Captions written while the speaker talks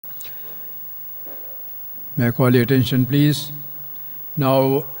May I call your attention, please?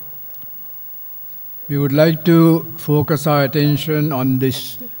 Now, we would like to focus our attention on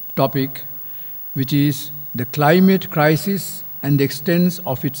this topic, which is the climate crisis and the extent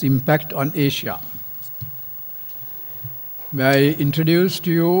of its impact on Asia. May I introduce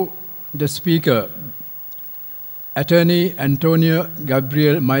to you the speaker, Attorney Antonio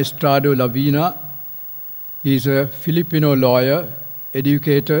Gabriel Maestrado Vina. He is a Filipino lawyer,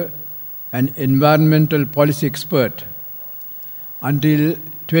 educator, and environmental policy expert. Until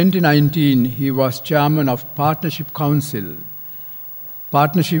 2019, he was chairman of Partnership Council,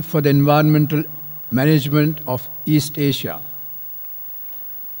 Partnership for the Environmental Management of East Asia.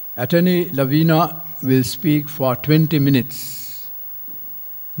 Attorney Vina will speak for 20 minutes.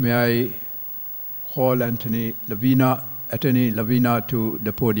 May I call Attorney Vina to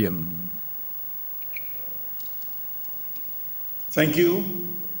the podium. Thank you.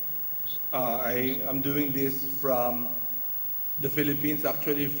 I am doing this from the Philippines,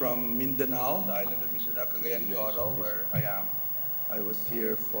 actually from Mindanao, the island of Mindanao, Cagayan de Oro, where I am. I was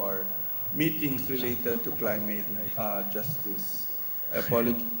here for meetings related to climate justice. I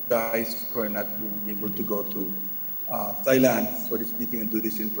apologize for not being able to go to Thailand for this meeting and do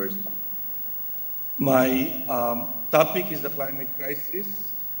this in person. My topic is the climate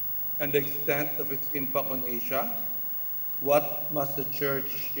crisis and the extent of its impact on Asia. What must the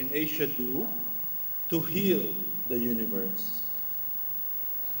church in Asia do to heal the universe?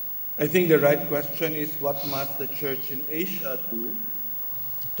 I think the right question is, what must the church in Asia do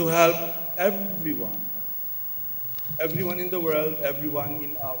to help everyone in the world, everyone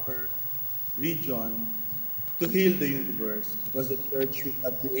in our region, to heal the universe? Because the church will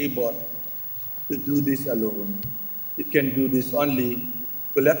not be able to do this alone. It can do this only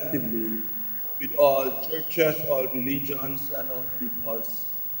collectively with all churches, all religions, and all peoples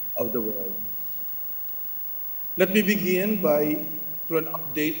of the world. Let me begin through an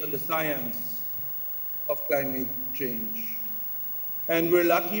update on the science of climate change. And we're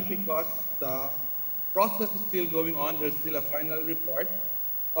lucky because the process is still going on. There's still a final report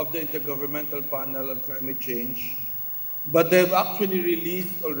of the Intergovernmental Panel on Climate Change. But they've actually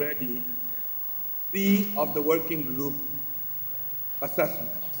released already 3 of the working group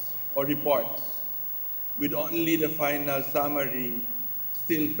assessments or reports, with only the final summary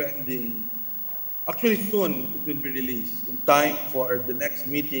still pending. Actually, soon it will be released in time for the next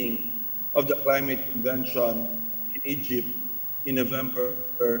meeting of the Climate Convention in Egypt in November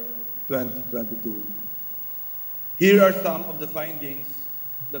 2022. Here are some of the findings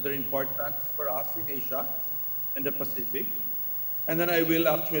that are important for us in Asia and the Pacific. And then I will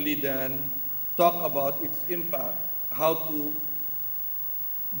actually then talk about its impact, how to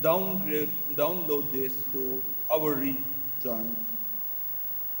download this to our region.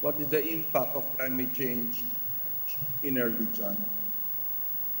 What is the impact of climate change in our region?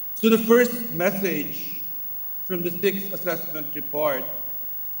 So the first message from the 6th assessment report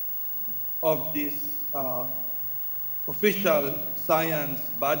of this official science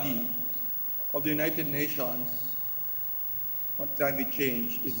body of the United Nations on climate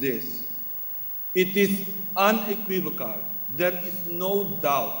change is this: it is unequivocal. There is no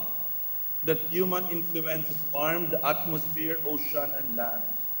doubt that human influences harm the atmosphere, ocean, and land.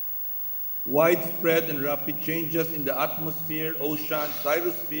 Widespread and rapid changes in the atmosphere, ocean,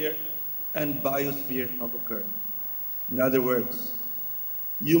 cyrosphere, and biosphere have occurred. In other words,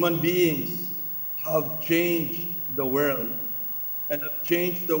 human beings have changed the world and have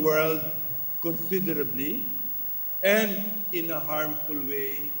changed the world considerably and in a harmful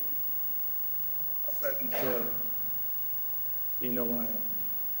way, as I will show in a while.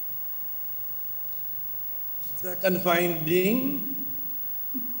 Second finding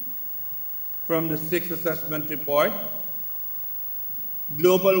from the 6th assessment report: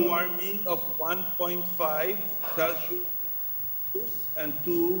 global warming of 1.5 Celsius and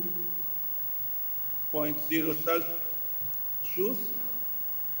 2.0 Celsius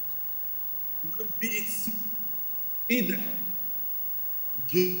will be exceeded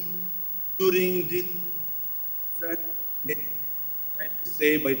during this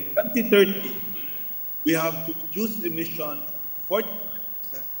say by 2030, we have to reduce emissions 40%,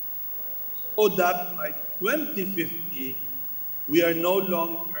 so that by 2050, we are no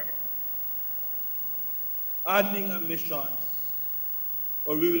longer adding emissions,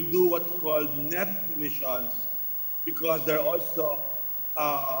 or we will do what's called net emissions, because there are also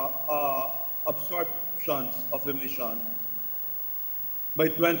absorptions of emission. By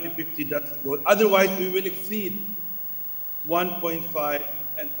 2050, that's the goal. Otherwise, we will exceed 1.5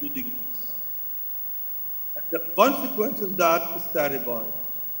 and 2 degrees. And the consequence of that is terrible.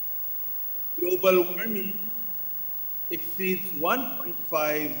 global warming exceeds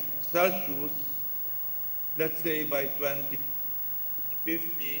 1.5 Celsius, let's say by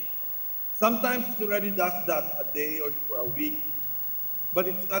 2050, sometimes it already does that a day or for a week, but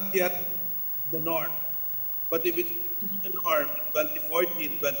it's not yet the norm. But if it's the norm in 2040,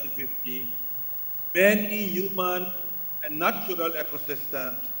 2050, many human and natural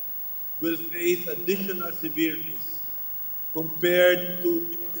ecosystems will face additional severe risks compared to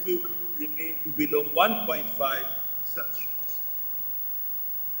if we remain below 1.5 Celsius.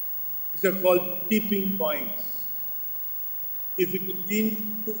 These are called tipping points. If we continue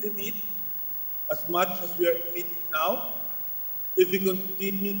to emit as much as we are emitting now, if we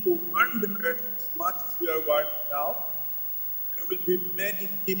continue to warm the earth as much as we are warming now, there will be many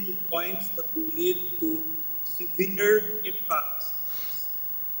tipping points that will lead to severe impacts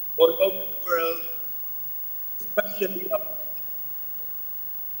all over the world, especially up.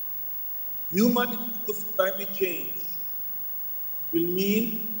 Human-induced climate change will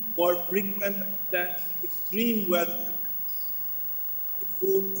mean more frequent and intense extreme weather events,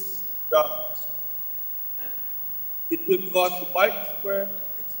 typhoons, droughts. It will cause widespread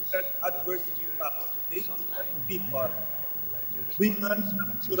adverse impacts on people beyond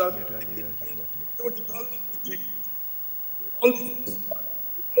natural predictability. There will always be change. There will always be storms.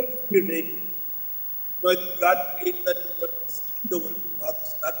 There will always be rain. But God created the world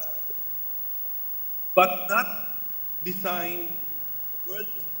is not, but not designed. The world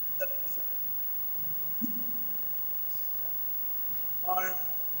is not designed to harm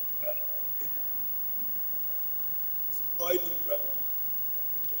the world, destroy the world.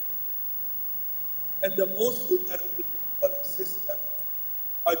 And the most vulnerable people systems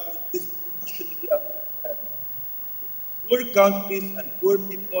are disproportionately affected. Poor countries and poor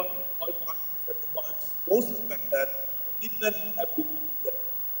people in all countries are the ones most affected, even everyone in them.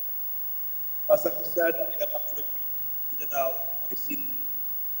 As I said, I am actually in now, I see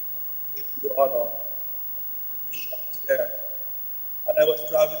in Laudato, the bishop is there. And I was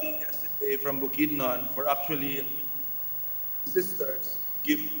traveling yesterday from Bukidnon for actually sisters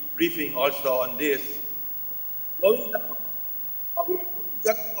give briefing also on this. Going down, we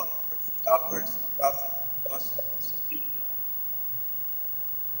got caught for 3 hours in traffic because of the severe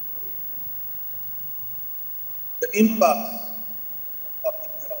the impacts of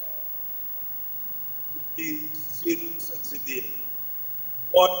public health will be serious and severe.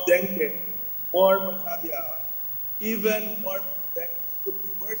 More dengue, more malaria, even more dengue could be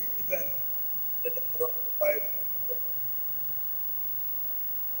worse even than the coronavirus.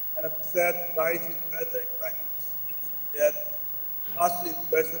 And as I said, rising weather and climate change that massive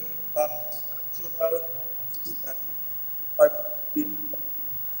present impacts natural systems are being.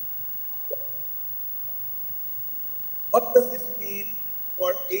 What does this mean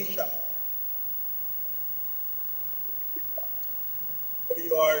for Asia? For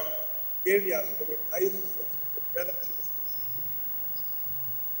your areas, for your dioceses, for your relatives?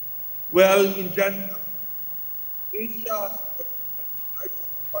 Well, in general, Asia is the largest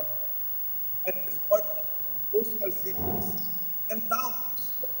country and is part of coastal cities and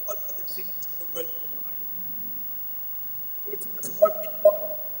towns of all other cities in the world combined. Which has more people,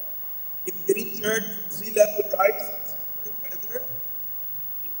 it endangered from sea level rise and weather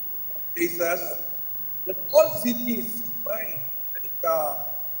in places that all cities combined, Africa,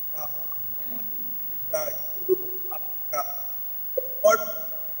 Europe, Africa, but more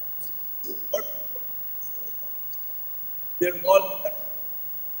people, they're all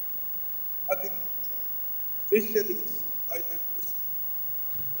agriculture, fisheries, biodiversity,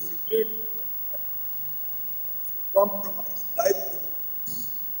 severe compromise livelihoods,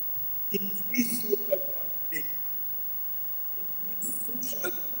 increase social conflict, increase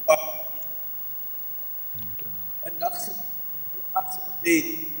social inequality, and accelerate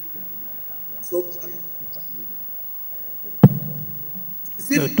social.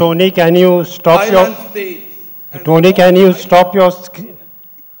 Tony, can you stop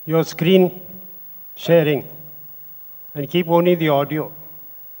your screen sharing and keep only the audio?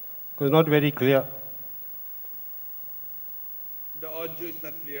 Because not very clear. The audio is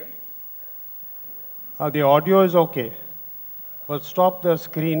not clear? The audio is okay, but stop the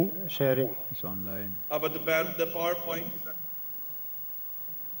screen sharing. It's online. But the PowerPoint is not.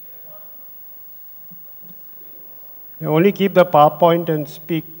 You only keep the PowerPoint and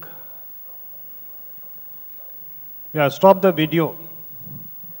speak. Yeah, stop the video.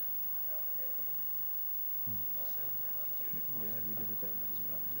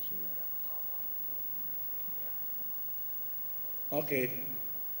 Okay.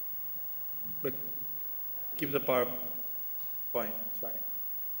 But keep the PowerPoint, it's fine.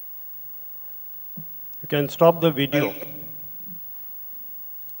 can stop the video.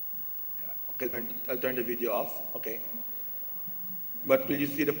 Okay, I'll turn the video off. Okay. But will you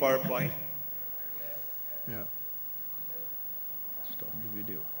see the PowerPoint? Yeah. Stop the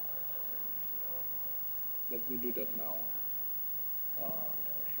video. Let me do that now.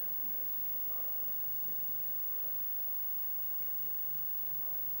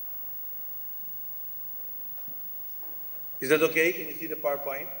 Is that okay? Can you see the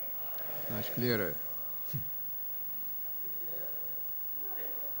PowerPoint? Much clearer.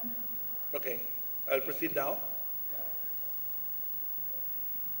 Okay, I'll proceed now.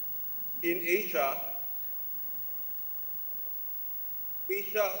 In Asia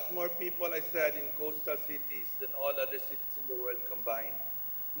has more people, I said, in coastal cities than all other cities in the world combined.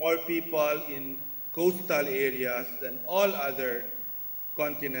 More people in coastal areas than all other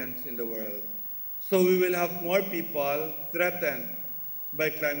continents in the world. So we will have more people threatened by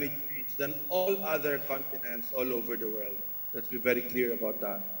climate change than all other continents all over the world. Let's be very clear about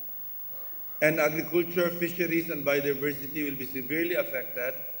that. And agriculture, fisheries, and biodiversity will be severely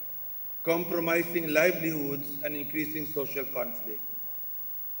affected, compromising livelihoods and increasing social conflict.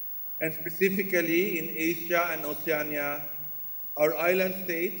 And specifically in Asia and Oceania, our island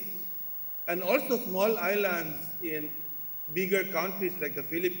states, and also small islands in bigger countries like the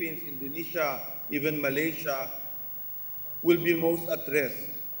Philippines, Indonesia, even Malaysia, will be most at risk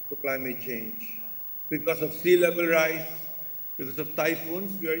to climate change. Because of sea level rise, because of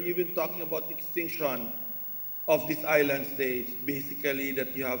typhoons, we are even talking about extinction of these island states, basically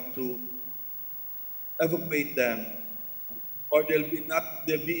that you have to evacuate them, or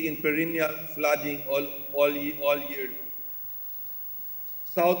they'll be in perennial flooding all year.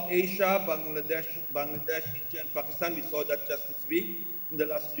 South Asia, Bangladesh, India, and Pakistan, we saw that just this week, in the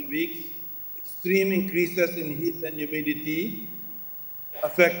last few weeks. Extreme increases in heat and humidity,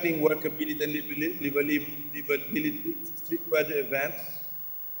 affecting workability and livability, extreme weather events.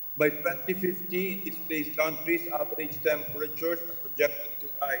 By 2050, in displaced countries, average temperatures are projected to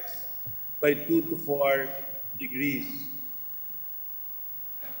rise by 2 to 4 degrees.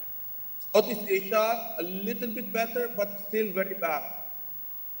 Southeast Asia, a little bit better, but still very bad.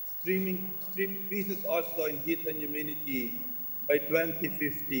 Extreme increases also in heat and humidity by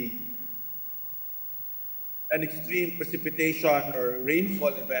 2050. And extreme precipitation or rainfall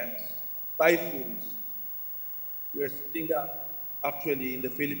events, typhoons. We are seeing that actually in the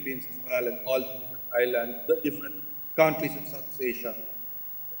Philippines as well, and all different islands, the different countries in Southeast Asia.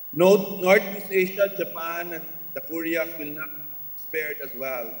 Northeast Asia, Japan, and the Koreas will not be spared as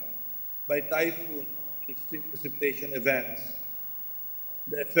well by typhoon and extreme precipitation events.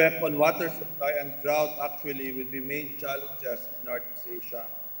 The effect on water supply and drought actually will be main challenges in Northeast Asia.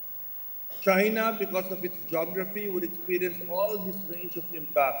 China, because of its geography, would experience all this range of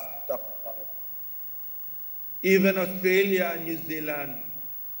impacts we talked about. Even Australia and New Zealand,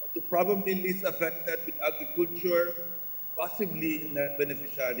 although probably least affected with agriculture, possibly a net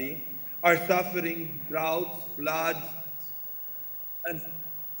beneficiary, are suffering droughts, floods, and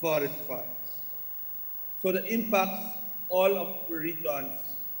forest fires. So the impacts all of the regions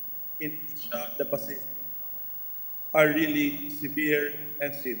in Asia, the Pacific, are really severe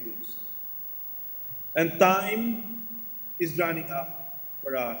and serious. And time is running out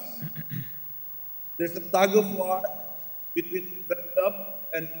for us. There's a tug of war between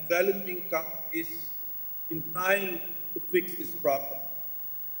developed and developing countries in trying to fix this problem.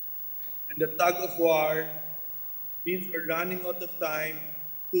 And the tug of war means we're running out of time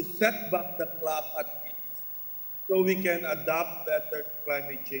to set back the clock at least so we can adapt better to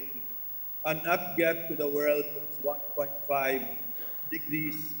climate change and not get to the world that's 1.5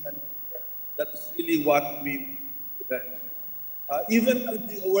 degrees and that's really what we prevent. Even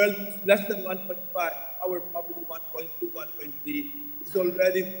if the world is less than 1.5, our probably 1.2, 1.3 is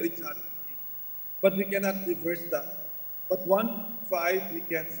already very challenging. But we cannot reverse that. But 1.5, we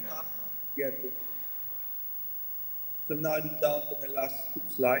can stop getting. So now I'm down to my last 2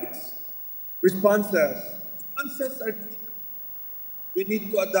 slides. Responses. Responses are clear. We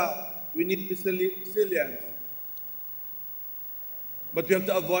need to adapt. We need resilience. But we have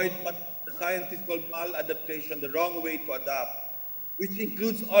to avoid what the scientists call maladaptation, the wrong way to adapt, which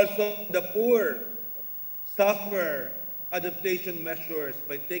includes also the poor suffer adaptation measures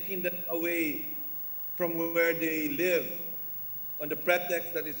by taking them away from where they live on the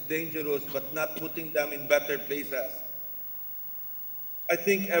pretext that it's dangerous, but not putting them in better places. I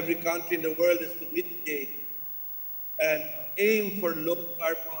think every country in the world is to mitigate and aim for low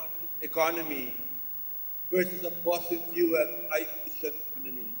carbon economy versus a fossil fuel high emission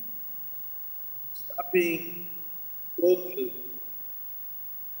economy. Stopping total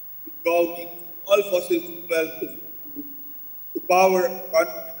withdrawing all fossil fuel to power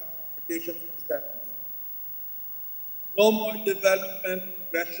economy and transportation systems. No more development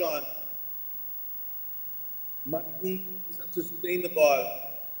regression. Mining is unsustainable.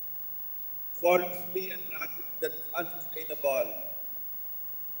 Forestry and agriculture that is unsustainable.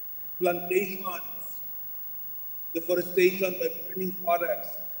 Plantations, deforestation by burning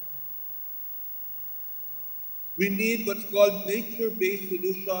forests. We need what's called nature-based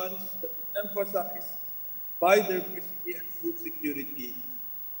solutions that emphasize biodiversity and food security.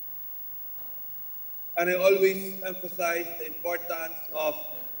 And I always emphasize the importance of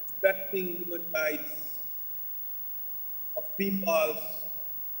respecting human rights of peoples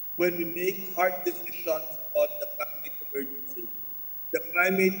when we make hard decisions about the climate emergency. The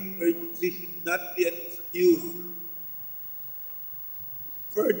climate emergency should not be an excuse to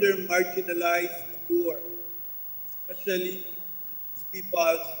further marginalize the poor, especially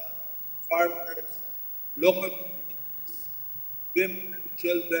peoples, farmers, local communities, women and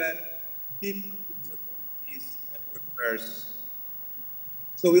children, people with disabilities, and workers.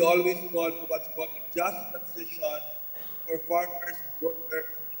 So we always call for what's called a just transition for farmers, workers,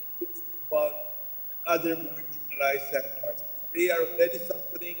 people, and other marginalized sectors. They are already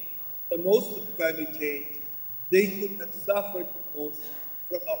suffering the most from climate change. They should not suffer the most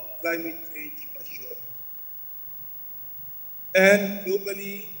from our climate change measures. And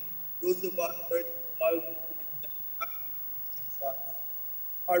globally, those of us who are involved in the conversations,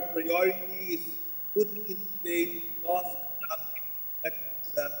 our priority is putting in place laws and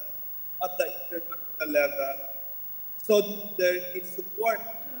mechanisms at the international level so that there is support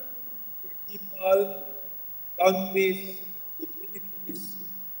for people, countries, communities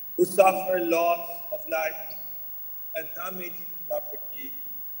who suffer loss of life and damage to property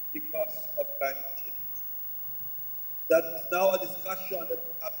because of climate change. That is now a discussion that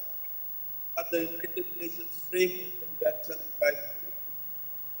is happening at the United Nations Framework Convention on Climate Change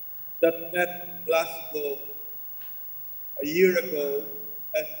that met in Glasgow a year ago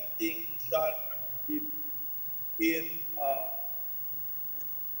and meeting in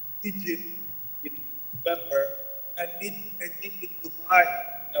Egypt in November and meeting, I think, in Dubai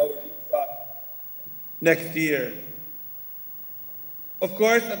in our next year. Of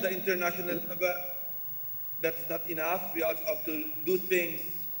course, at the international level, that's not enough. We also have to do things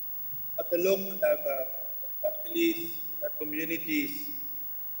at the local level, our families, our communities,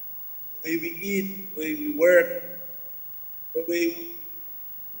 the way we eat, the way we work, the way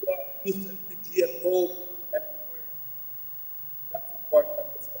we use energy at home and at work. That's important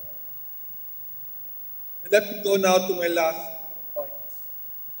as well. And let me go now to my last point.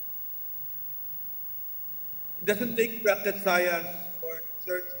 It doesn't take rocket science for the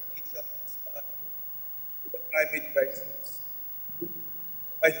church nation to respond to the climate crisis.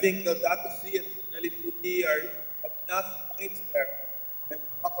 I think Laudato and Tutti are enough points there. And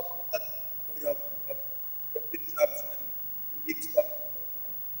we'll talk about that when we have bishops and colleagues talking about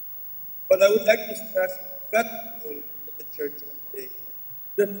that. But I would like to stress the role of the church today.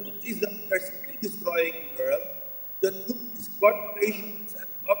 The truth is that we are still destroying the world. The truth is corporations and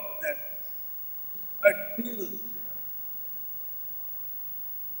governments are still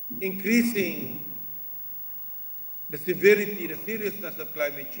increasing the severity, the seriousness of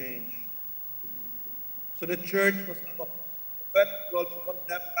climate change. So the church must have a prophetic role to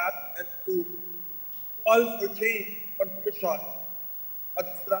condemn that and to call for change, conversion at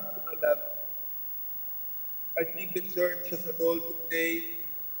the structural level. I think the church has a role to play,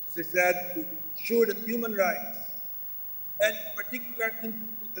 as I said, to ensure that human rights, and in particular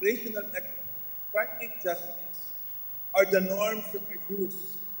intergenerational equity, climate justice, are the norms that are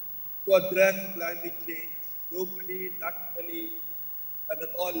used to address climate change globally, nationally, and at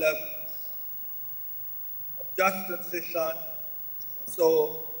all levels. A just transition is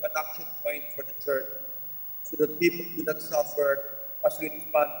also an action point for the church so that people do not suffer as we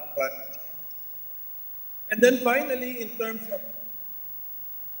respond to climate change. And then finally, in terms of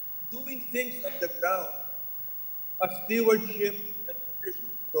doing things on the ground, a stewardship and leadership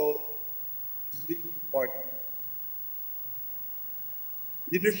role is really important.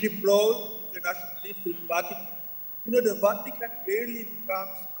 Leadership role internationally through the Vatican. You know, the Vatican rarely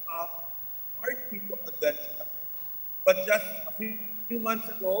becomes a party to adventure. But just a few months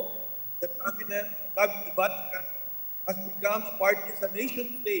ago, the Vatican has become a party as a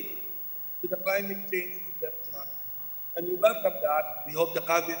nation state to the climate change convention. And we welcome that. We hope the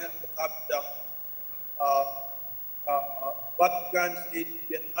Vatican state will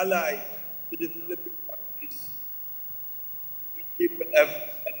be an ally to developing countries in Egypt and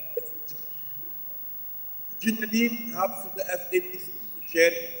the future. Originally, perhaps the FABC to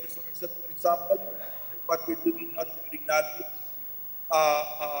share resources, for example, like what we're doing now, sharing knowledge,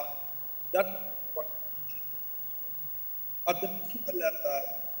 that's important. At the national level,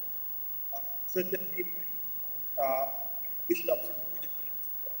 certainly bishops in the Philippines,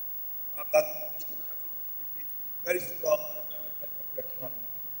 Catholic bishops in the Philippines, very strong development aggression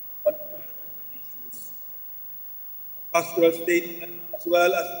on environmental issues. Pastoral statement as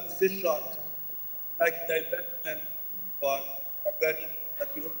well as decisions like divestment are very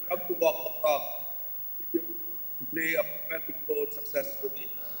important because we have to walk the talk to play a prophetic role successfully.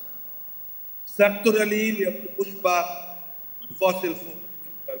 Sectorally, we have to push back on fossil fuels,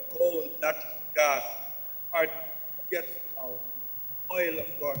 coal, natural gas, our targets now, oil,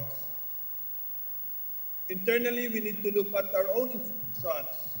 of course. Internally, we need to look at our own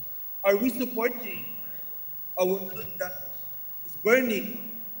institutions. Are we supporting a world that is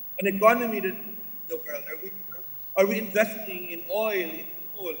burning, an economy that is the world? Are we investing in oil, in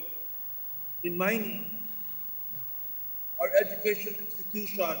coal, in mining? Our education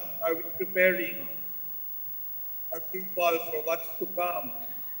institutions, are we preparing our people for what's to come?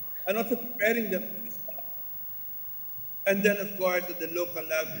 And also preparing them for this time. And then, of course, at the local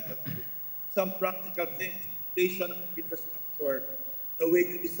level, some practical things, foundation of infrastructure, the way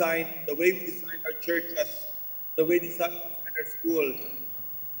we design our churches, the way we design our schools,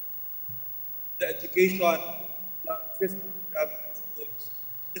 the education, the systems we have in schools.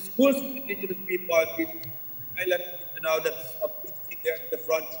 The schools for indigenous people in island now that's busy there at the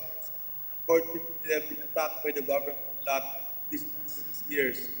frontiers. Unfortunately, they have been attacked by the government a lot these last 6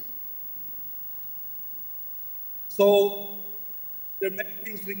 years. So there are many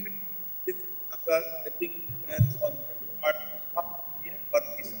things we can do different level. I think it depends on our capacity and what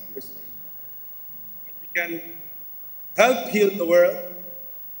is our stake. We can help heal the world,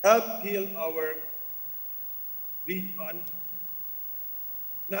 help heal our region,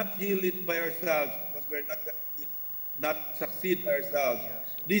 not heal it by ourselves because we're not going to not succeed by ourselves.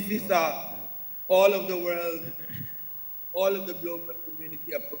 This is all of the world, all of the global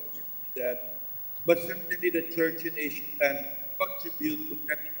community approach to that. But certainly the church in Asia can contribute to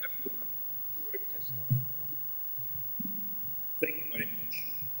getting everyone to work. Thank you very much.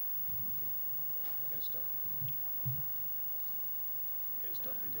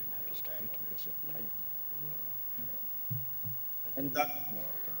 I'm done.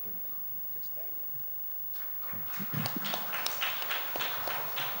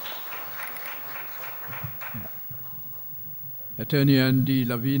 Attorney Andy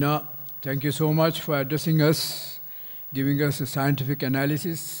Lavina, thank you so much for addressing us, giving us a scientific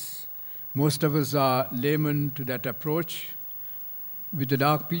analysis. Most of us are laymen to that approach. With the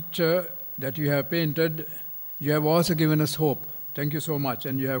dark picture that you have painted, you have also given us hope. Thank you so much.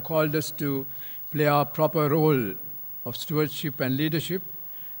 And you have called us to play our proper role of stewardship and leadership,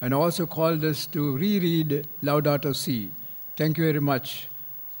 and also called us to reread Laudato Si. Thank you very much,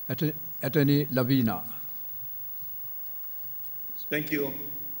 Attorney Lavina. Thank you.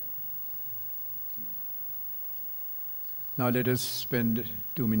 Now let us spend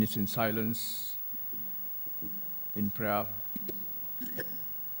 2 minutes in silence, in prayer.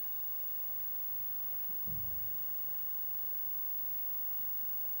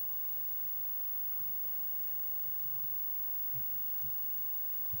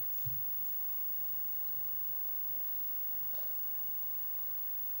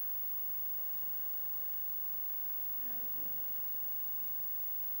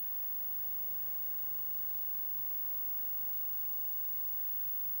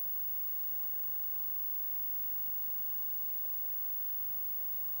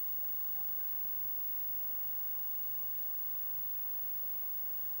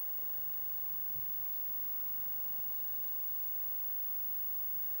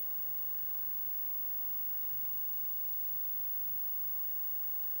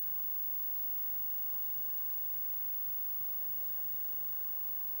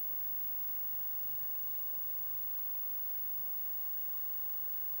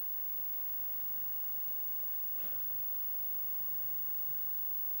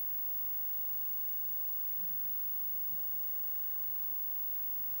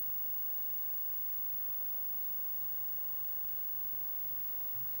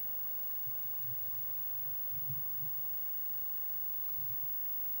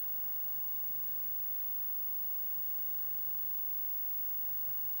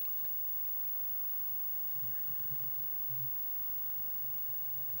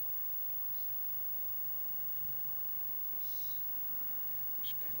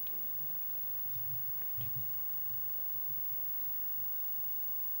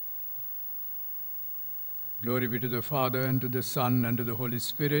 Glory be to the Father, and to the Son, and to the Holy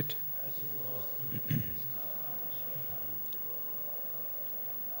Spirit.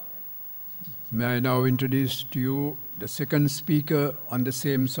 May I now introduce to you the second speaker on the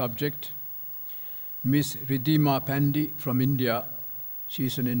same subject, Ms Ridhima Pandey from India. She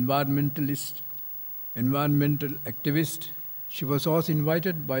is an environmentalist, environmental activist. She was also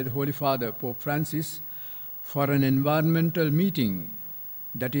invited by the Holy Father, Pope Francis, for an environmental meeting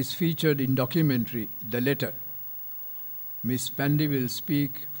that is featured in documentary, The Letter. Ms Pandey will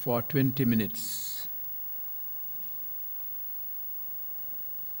speak for 20 minutes.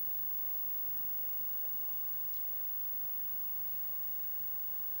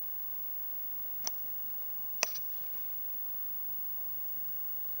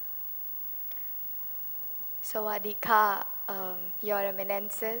 Sawadika, Your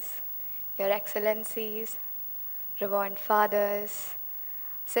Eminences, Your Excellencies, Reverend Fathers,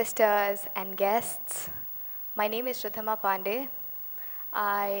 Sisters and guests. My name is Ridhima Pandey.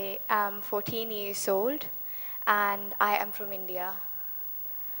 I am 14 years old and I am from India.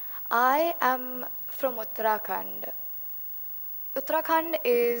 I am from Uttarakhand. Uttarakhand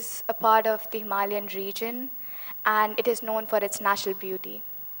is a part of the Himalayan region and it is known for its natural beauty.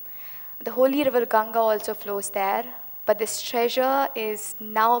 The holy river Ganga also flows there, but this treasure is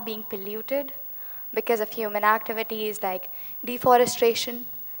now being polluted because of human activities like deforestation,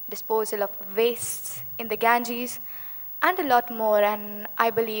 disposal of wastes in the Ganges, and a lot more, and I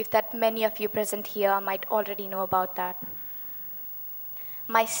believe that many of you present here might already know about that.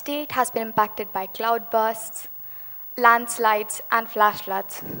 My state has been impacted by cloud bursts, landslides, and flash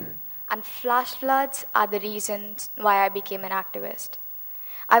floods. And flash floods are the reasons why I became an activist.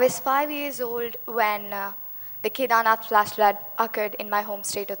 I was 5 years old when the Kedarnath flash flood occurred in my home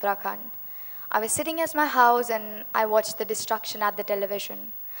state, Uttarakhand. I was sitting at my house and I watched the destruction at the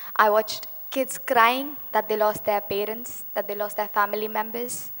television. I watched kids crying that they lost their parents, that they lost their family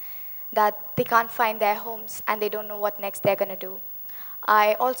members, that they can't find their homes and they don't know what next they're going to do.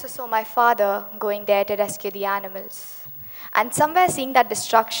 I also saw my father going there to rescue the animals. And somewhere seeing that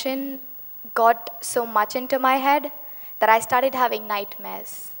destruction got so much into my head that I started having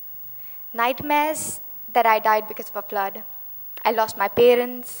nightmares. Nightmares that I died because of a flood. I lost my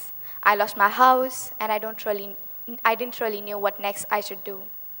parents, I lost my house, and I didn't really know what next I should do.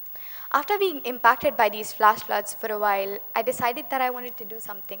 After being impacted by these flash floods for a while, I decided that I wanted to do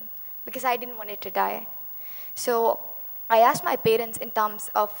something because I didn't want it to die. So I asked my parents in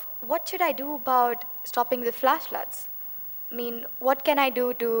terms of what should I do about stopping the flash floods? I mean, what can I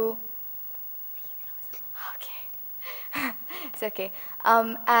do to... It's okay.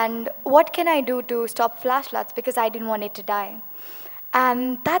 And what can I do to stop flash floods because I didn't want it to die?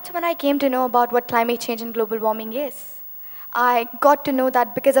 And that's when I came to know about what climate change and global warming is. I got to know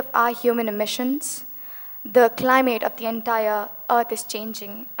that because of our human emissions, the climate of the entire Earth is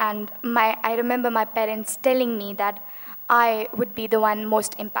changing. And I remember my parents telling me that I would be the one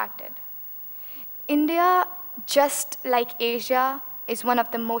most impacted. India, just like Asia, is one of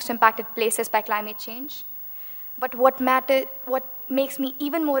the most impacted places by climate change. But what makes me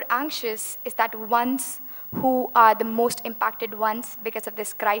even more anxious is that ones who are the most impacted ones because of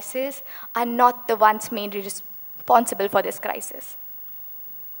this crisis are not the ones mainly responsible for this crisis.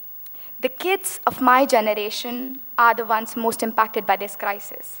 The kids of my generation are the ones most impacted by this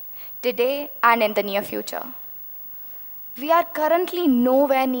crisis, today and in the near future. We are currently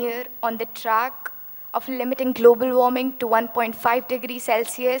nowhere near on the track of limiting global warming to 1.5 degrees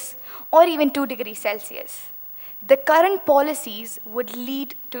Celsius or even 2 degrees Celsius. The current policies would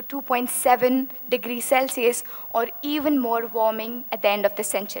lead to 2.7 degrees Celsius or even more warming at the end of the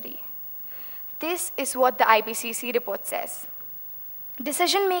century. This is what the IPCC report says.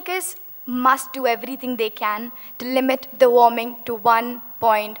 Decision makers must do everything they can to limit the warming to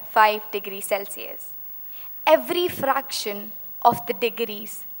 1.5 degrees Celsius. Every fraction of the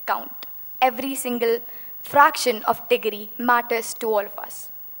degrees count. Every single fraction of degree matters to all of us.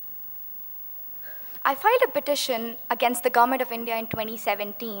 I filed a petition against the government of India in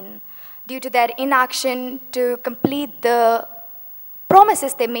 2017 due to their inaction to complete the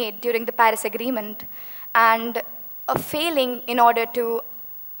promises they made during the Paris Agreement and a failing in order to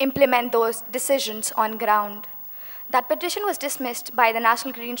implement those decisions on ground. That petition was dismissed by the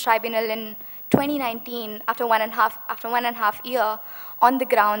National Green Tribunal in 2019 after one and a half year on the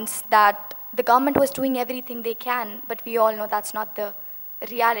grounds that the government was doing everything they can, but we all know that's not the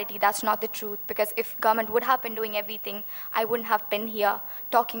reality, that's not the truth, because if government would have been doing everything, I wouldn't have been here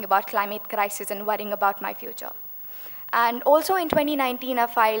talking about climate crisis and worrying about my future. And also in 2019, I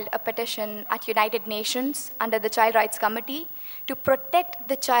filed a petition at United Nations under the Child Rights Committee to protect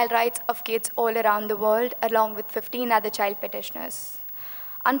the child rights of kids all around the world, along with 15 other child petitioners.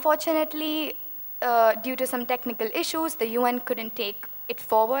 Unfortunately, due to some technical issues, the UN couldn't take it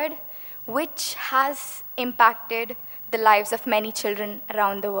forward, which has impacted the lives of many children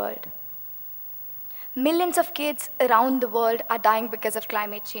around the world. Millions of kids around the world are dying because of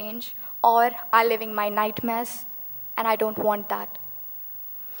climate change or are living my nightmares, and I don't want that.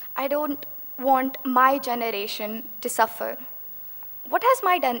 I don't want my generation to suffer. What has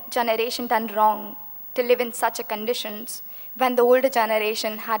my generation done wrong to live in such a conditions when the older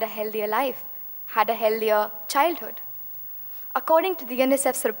generation had a healthier life, had a healthier childhood? According to the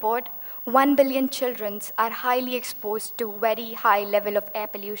UNICEF's report, 1 billion children are highly exposed to very high level of air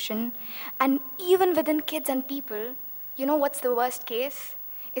pollution. And even within kids and people, you know what's the worst case?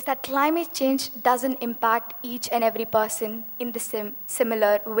 Is that climate change doesn't impact each and every person in the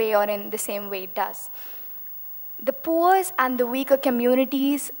similar way or in the same way it does. The poor and the weaker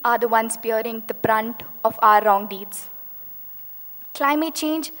communities are the ones bearing the brunt of our wrong deeds. Climate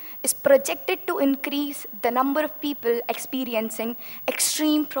change is projected to increase the number of people experiencing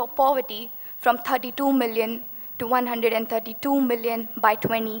extreme poverty from 32 million to 132 million by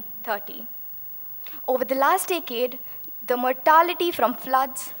 2030. Over the last decade, the mortality from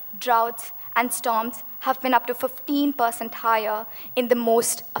floods, droughts, and storms have been up to 15% higher in the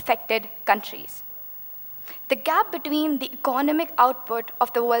most affected countries. The gap between the economic output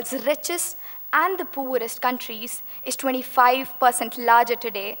of the world's richest and the poorest countries is 25% larger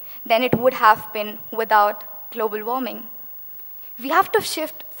today than it would have been without global warming. We have to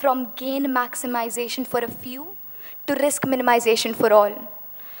shift from gain maximization for a few to risk minimization for all.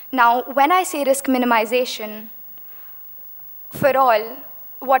 Now, when I say risk minimization for all,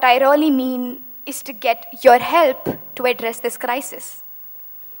 what I really mean is to get your help to address this crisis.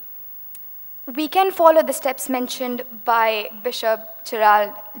 We can follow the steps mentioned by Bishop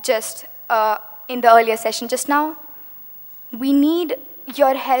Gerald just in the earlier session just now. We need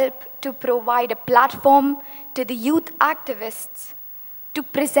your help to provide a platform to the youth activists to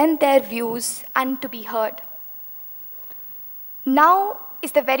present their views and to be heard. Now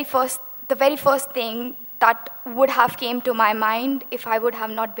is the very first thing that would have came to my mind if I would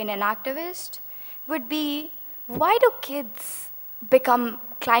have not been an activist would be, why do kids become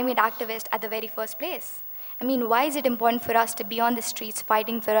climate activists at the very first place? I mean, why is it important for us to be on the streets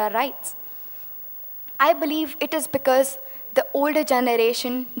fighting for our rights? I believe it is because the older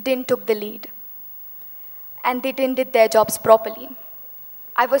generation didn't took the lead and they didn't did their jobs properly.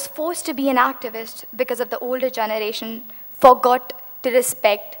 I was forced to be an activist because of the older generation forgot to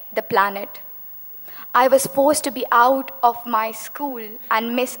respect the planet. I was forced to be out of my school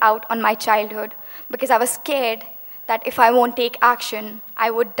and miss out on my childhood because I was scared that if I won't take action, I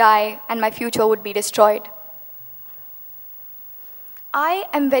would die and my future would be destroyed. I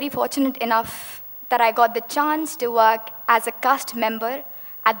am very fortunate enough that I got the chance to work as a cast member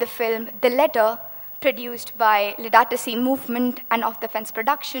at the film The Letter, produced by Laudato Movement and Off the Fence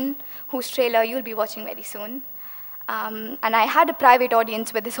Production, whose trailer you'll be watching very soon. And I had a private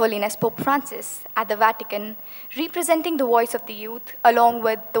audience with His Holiness Pope Francis at the Vatican, representing the voice of the youth, along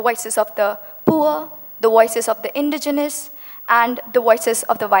with the voices of the poor, the voices of the indigenous, and the voices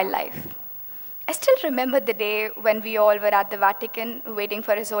of the wildlife. I still remember the day when we all were at the Vatican waiting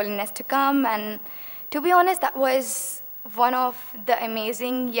for His Holiness to come, and to be honest, that was one of the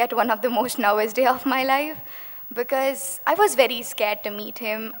amazing, yet one of the most nervous day of my life, because I was very scared to meet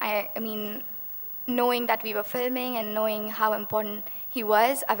him. I mean, knowing that we were filming and knowing how important he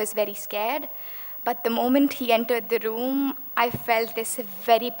was, I was very scared. But the moment he entered the room, I felt this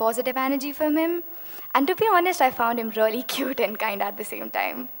very positive energy from him. And to be honest, I found him really cute and kind at the same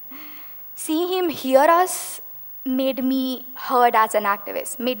time. Seeing him hear us made me heard as an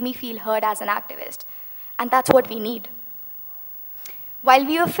activist, made me feel heard as an activist. And that's what we need. While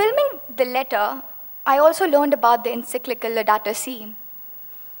we were filming The Letter, I also learned about the encyclical Laudato Si.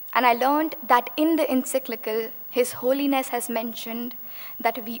 And I learned that in the encyclical, His Holiness has mentioned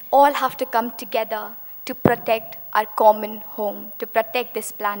that we all have to come together to protect our common home, to protect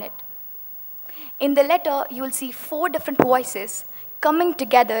this planet. In the letter, you will see 4 different voices coming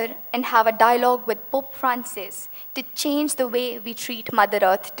together and have a dialogue with Pope Francis to change the way we treat Mother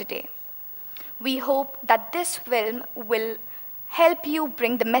Earth today. We hope that this film will help you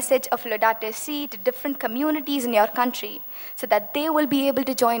bring the message of Laudato Si to different communities in your country so that they will be able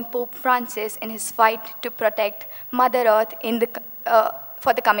to join Pope Francis in his fight to protect Mother Earth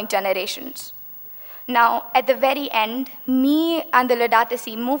for the coming generations. Now, at the very end, me and the Laudato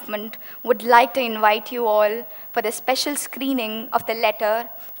Si movement would like to invite you all for the special screening of the letter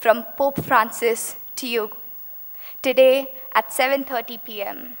from Pope Francis to you today at 7:30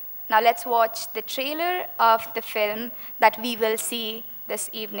 p.m. Now let's watch the trailer of the film that we will see this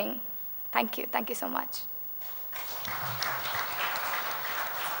evening. Thank you. Thank you so much.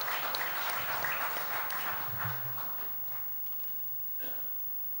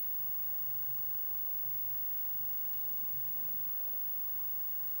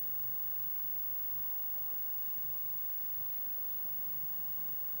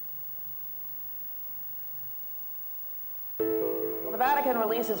 The Vatican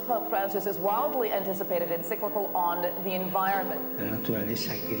releases Pope Francis's wildly anticipated encyclical on the environment. La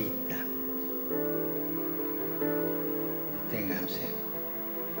naturaleza grita. Deténganse.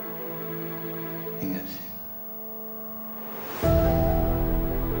 Deténganse.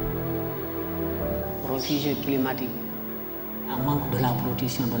 Réfugiés climatiques, un manque de la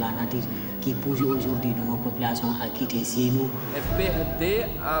protection de la nature qui pousse aujourd'hui nos populations à quitter chez nous. É perder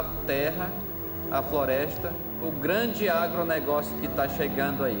a terra, a floresta, o grande agronegócio que está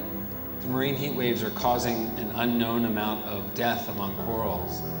chegando aí. Marine heat waves are causing an unknown amount of death among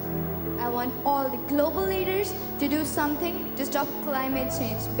corals. I want all the global leaders to do something to stop climate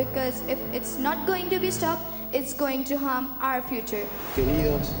change, because if it's not going to be stopped, it's going to harm our future.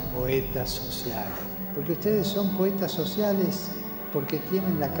 Queridos poetas sociales, porque ustedes son poetas sociales porque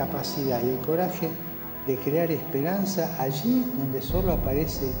tienen la capacidad y el coraje de crear esperanza allí donde solo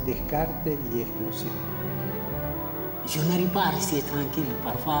aparece descarte y exclusión. Je n'arrive pas à rester tranquille.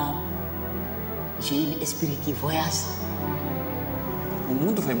 Parfois, j'ai un esprit qui voyage. O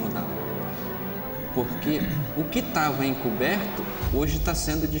mundo vai mudar. Porque o que estava encoberto, hoje está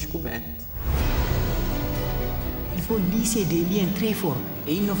sendo descoberto. Il faut lisser des liens très forts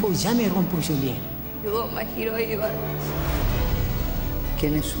et il ne faut jamais rompre ce lien. You are my hero, you are. Che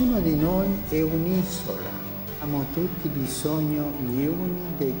nessuno di noi è un'isola. Abbiamo tutti bisogno gli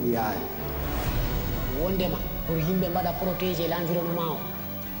uni degli altri. Wondema, pour himbe bada protéger l'environnement.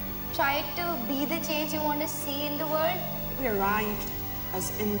 Try to be the change you want to see in the world. We arrived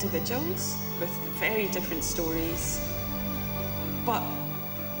as individuals with very different stories, but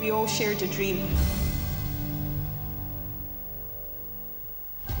we all shared a dream.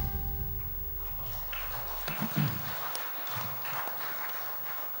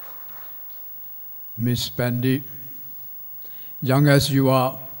 Ms Pandey, young as you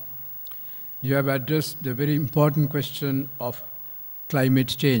are, you have addressed the very important question of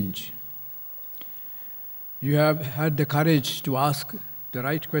climate change. You have had the courage to ask the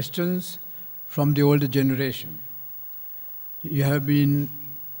right questions from the older generation. You have been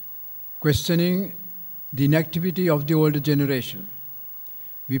questioning the inactivity of the older generation.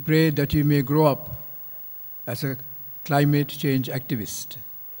 We pray that you may grow up as a climate change activist.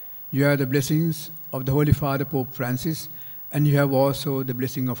 You have the blessings of the Holy Father Pope Francis, and you have also the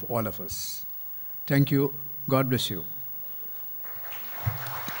blessing of all of us. Thank you. God bless you.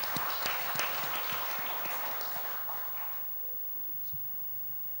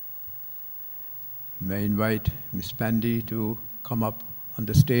 May I invite Ms. Pandey to come up on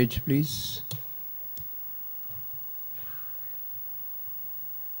the stage, please.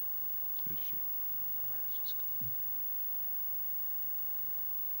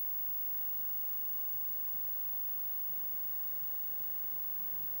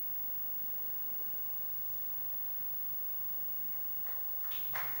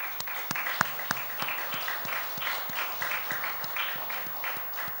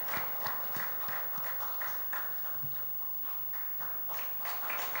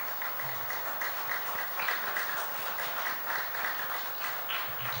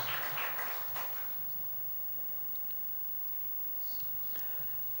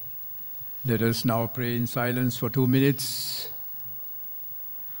 Let us now pray in silence for 2 minutes.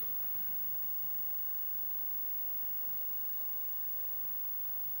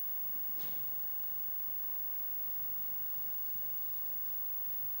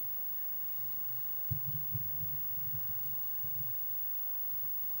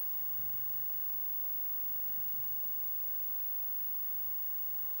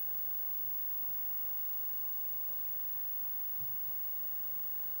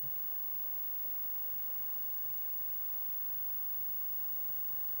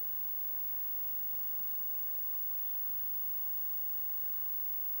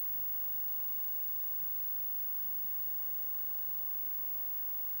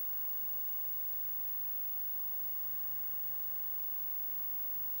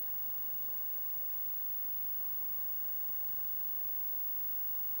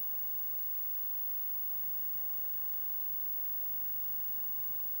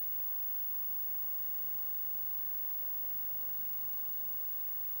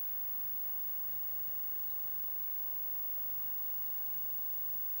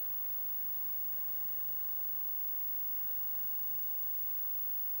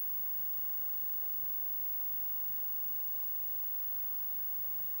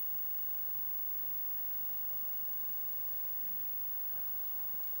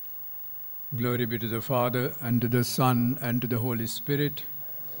 Glory be to the Father, and to the Son, and to the Holy Spirit.